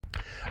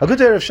A good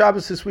day of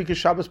Shabbos this week is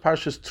Shabbos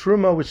Parshas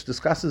Terumah, which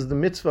discusses the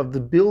mitzvah of the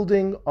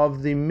building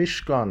of the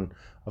Mishkan,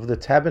 of the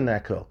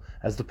tabernacle.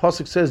 As the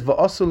pasuk says,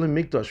 "Va'asu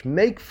limikdash,"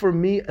 make for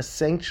me a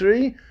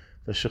sanctuary,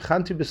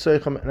 v'shechanti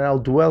b'soichem, and I'll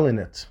dwell in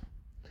it.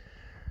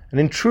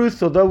 And in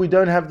truth, although we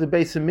don't have the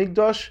Beis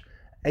Hamikdash,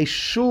 a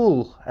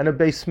shul and a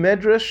Beis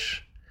Medrash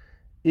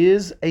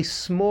is a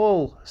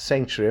small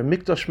sanctuary, a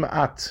mikdash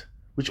ma'at,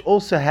 which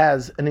also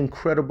has an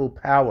incredible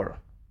power.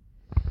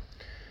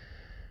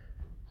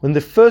 When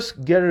the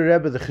first Gerer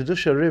Rebbe, the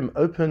Chidush Harim,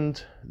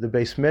 opened the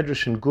Beis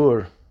Medrash in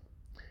Gur,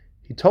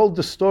 he told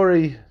the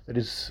story that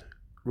is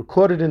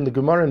recorded in the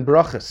Gemara in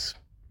Parshas,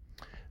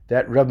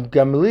 that Rabbi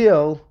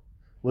Gamliel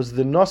was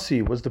the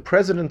Nasi, was the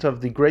president of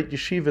the great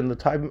yeshiva in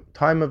the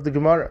time of the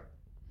Gemara.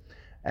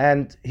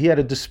 And he had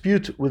a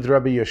dispute with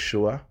Rabbi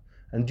Yeshua,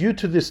 and due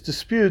to this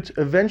dispute,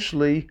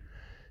 eventually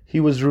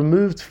he was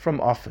removed from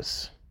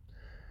office.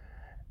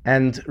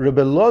 And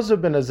Rabbi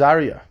Elazar ben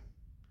Azariah,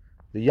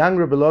 the young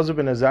Rabbi Elazar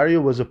ben Azariah,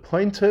 was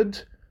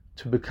appointed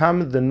to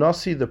become the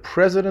Nasi, the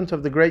president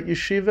of the great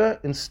yeshiva,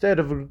 instead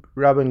of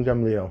Rabbi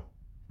Gamliel.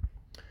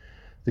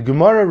 The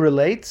Gemara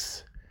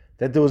relates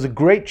that there was a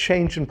great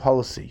change in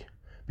policy,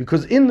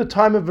 because in the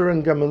time of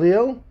Rabbi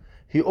Gamliel,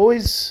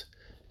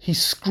 he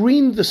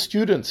screened the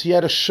students. He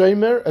had a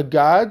shomer, a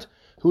guard,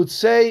 who would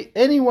say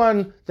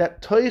anyone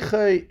that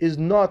toiche is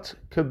not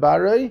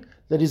kabarei,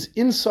 that his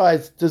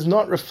inside does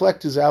not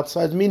reflect his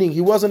outside, meaning he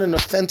wasn't an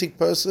authentic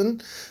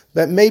person,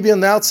 but maybe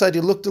on the outside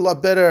he looked a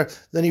lot better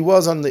than he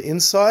was on the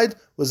inside,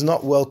 was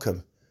not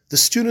welcome. The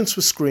students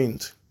were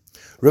screened.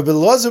 Rabbi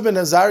Elazar ben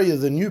Azariah,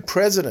 the new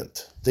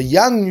president, the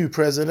young new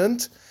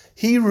president,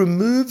 he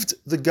removed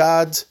the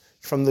guard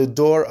from the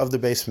door of the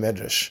Beis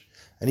Medrash.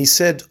 And he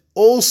said,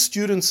 all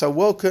students are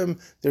welcome,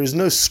 there is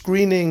no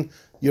screening,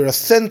 you're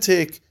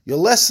authentic, you're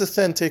less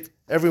authentic,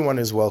 everyone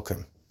is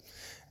welcome.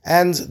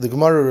 And the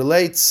Gemara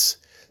relates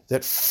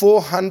that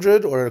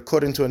 400, or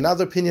according to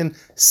another opinion,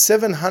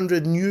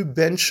 700 new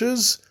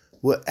benches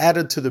were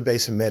added to the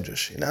Beis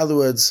Medrash. In other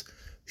words,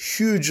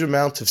 huge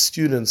amount of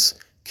students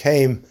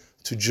came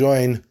to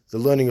join the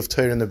learning of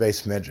Torah in the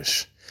Beis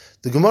Medrash.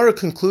 The Gemara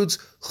concludes,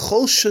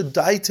 Chol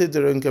shadaita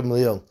de Rabbi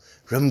Gamliel.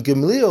 Rabbi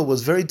Gamliel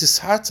was very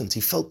disheartened.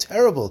 He felt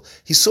terrible.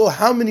 He saw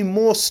how many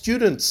more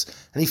students,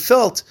 and he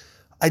felt,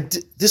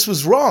 this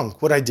was wrong,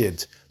 what I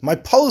did. My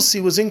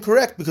policy was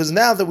incorrect, because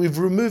now that we've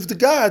removed the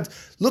guard,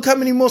 look how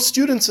many more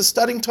students are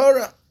studying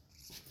Torah.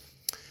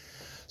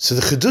 So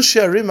the Chidush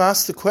Harim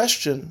asked the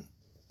question,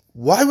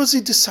 why was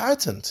he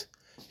disheartened?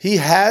 He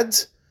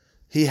had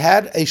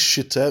a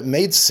shitta,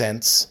 made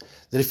sense,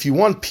 that if you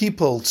want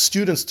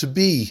students to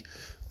be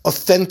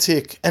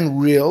authentic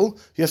and real,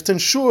 you have to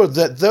ensure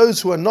that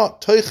those who are not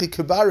toichi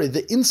kabari,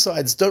 the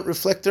insides don't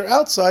reflect their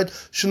outside,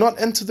 should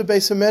not enter the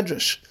Beis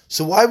Medrash.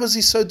 So why was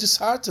he so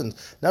disheartened?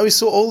 Now he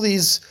saw all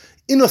these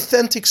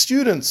inauthentic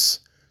students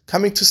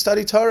coming to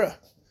study Torah.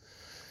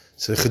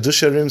 So the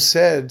Chidush Harim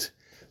said,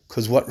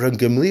 because what Rabbi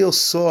Gamliel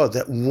saw,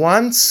 that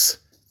once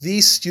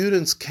these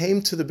students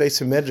came to the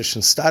Beis Medrash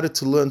and started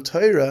to learn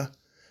Torah,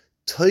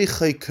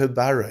 toichi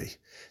kabari,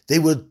 they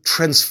were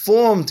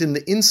transformed in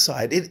the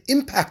inside. It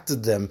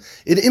impacted them.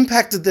 It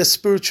impacted their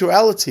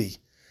spirituality.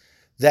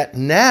 That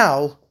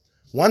now,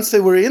 once they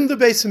were in the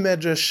Beis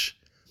Medrash,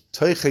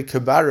 toiche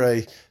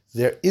kabare,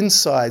 their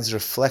insides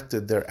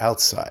reflected their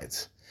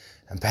outsides.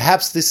 And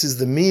perhaps this is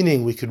the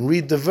meaning. We can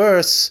read the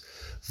verse,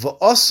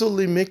 Va'asu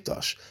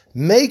limikdash,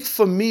 make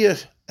for me a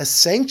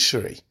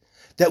sanctuary,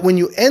 that when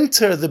you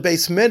enter the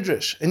Beis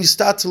Medrash and you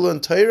start to learn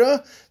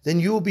Torah, then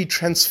you will be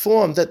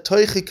transformed. That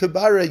toiche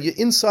kabara, your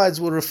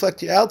insides will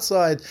reflect your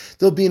outside.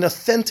 There'll be an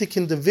authentic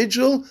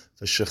individual,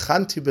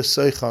 v'shechanti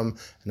b'soichem,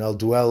 and I'll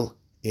dwell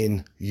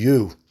in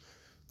you.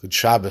 Good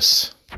Shabbos.